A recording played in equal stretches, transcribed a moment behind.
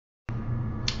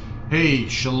Hey,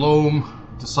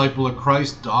 Shalom, disciple of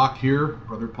Christ, Doc here,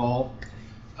 Brother Paul.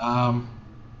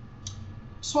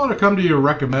 Just want to come to you to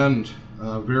recommend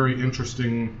a very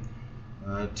interesting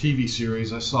TV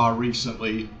series I saw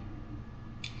recently.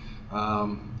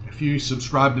 If you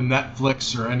subscribe to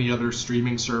Netflix or any other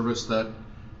streaming service that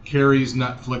carries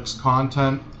Netflix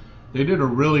content, they did a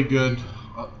really good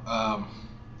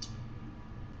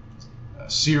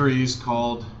series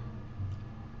called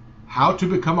How to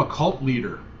Become a Cult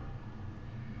Leader.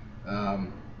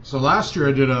 So last year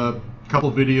I did a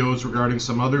couple videos regarding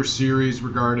some other series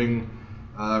regarding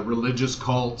religious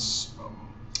cults.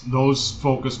 Those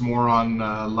focus more on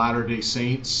Latter-day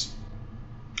Saints.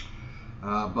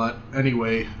 But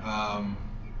anyway,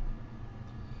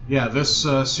 yeah, this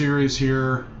series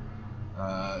here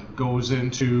goes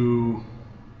into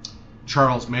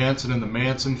Charles Manson and the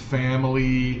Manson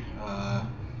family,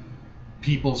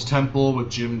 People's Temple with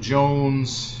Jim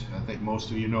Jones, I think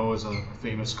most of you know as a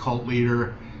famous cult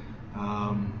leader,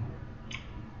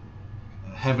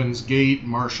 Heaven's Gate,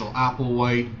 Marshall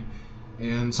Applewhite,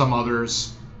 and some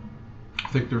others. I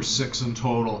think there's 6 in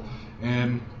total.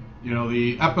 And you know,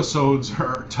 the episodes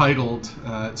are titled,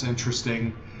 it's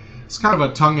interesting, it's kind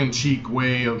of a tongue-in-cheek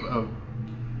way of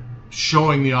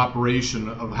showing the operation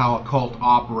of how a cult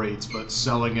operates, but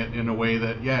selling it in a way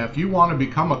that, yeah, if you want to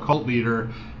become a cult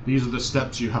leader, these are the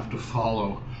steps you have to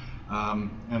follow.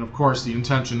 And of course, the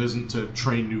intention isn't to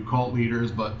train new cult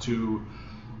leaders, but to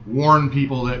warn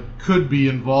people that could be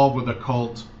involved with a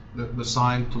cult, the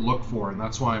sign to look for, and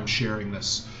that's why I'm sharing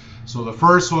this. So the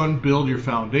first one, build your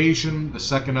foundation. The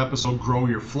second episode, grow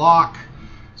your flock.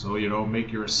 So, you know,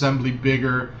 make your assembly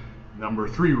bigger. Number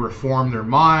 3, reform their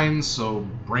minds, so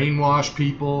brainwash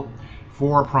people.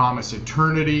 4, promise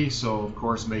eternity, so of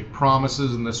course make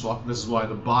promises, and this is why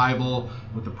the Bible,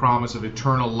 with the promise of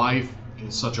eternal life,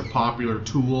 is such a popular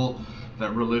tool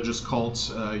that religious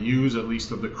cults use, at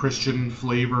least of the Christian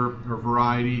flavor or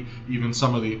variety. Even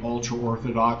some of the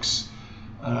ultra-Orthodox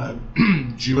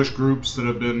Jewish groups that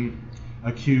have been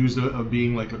accused of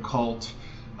being like a cult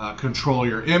control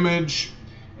your image,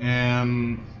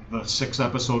 and the 6th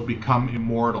episode, become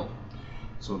immortal.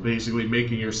 So basically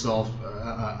making yourself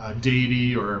a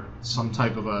deity or some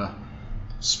type of a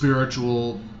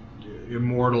spiritual,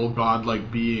 immortal,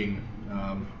 godlike being.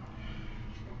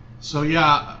 So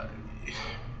yeah,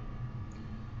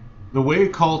 the way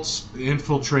cults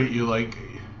infiltrate you, like,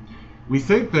 we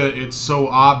think that it's so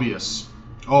obvious.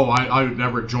 Oh, I would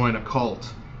never join a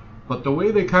cult. But the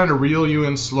way they kind of reel you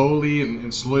in slowly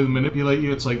and slowly manipulate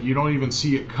you, it's like you don't even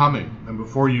see it coming. And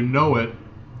before you know it,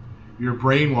 you're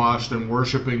brainwashed and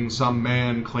worshiping some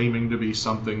man claiming to be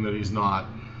something that he's not.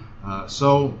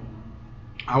 So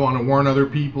I want to warn other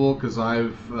people, because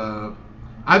I've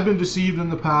been deceived in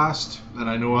the past, and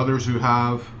I know others who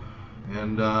have.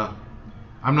 And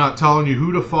I'm not telling you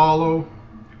who to follow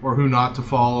or who not to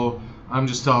follow. I'm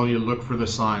just telling you to look for the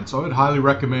signs. So I'd highly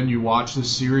recommend you watch this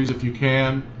series if you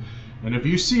can. And if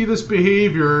you see this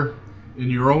behavior in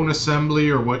your own assembly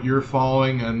or what you're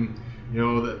following, and you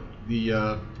know that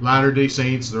the Latter-day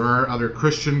Saints, there are other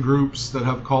Christian groups that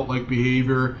have cult-like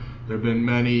behavior. There have been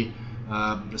many,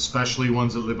 especially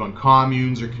ones that live on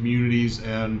communes or communities,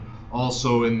 and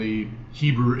also in the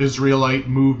Hebrew Israelite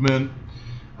movement.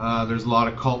 There's a lot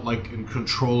of cult-like and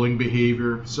controlling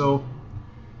behavior. So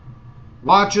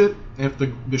watch it. If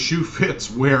the shoe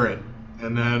fits, wear it.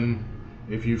 And then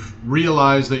if you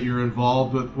realize that you're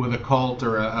involved with a cult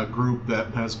or a group that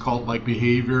has cult-like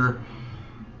behavior,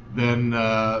 then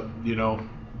you know,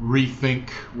 rethink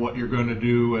what you're going to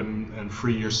do and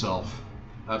free yourself.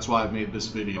 That's why I've made this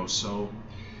video. So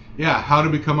yeah, how to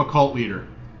become a cult leader.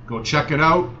 Go check it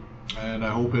out, and I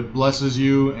hope it blesses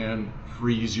you and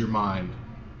frees your mind.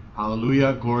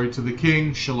 Hallelujah, glory to the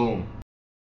King, Shalom.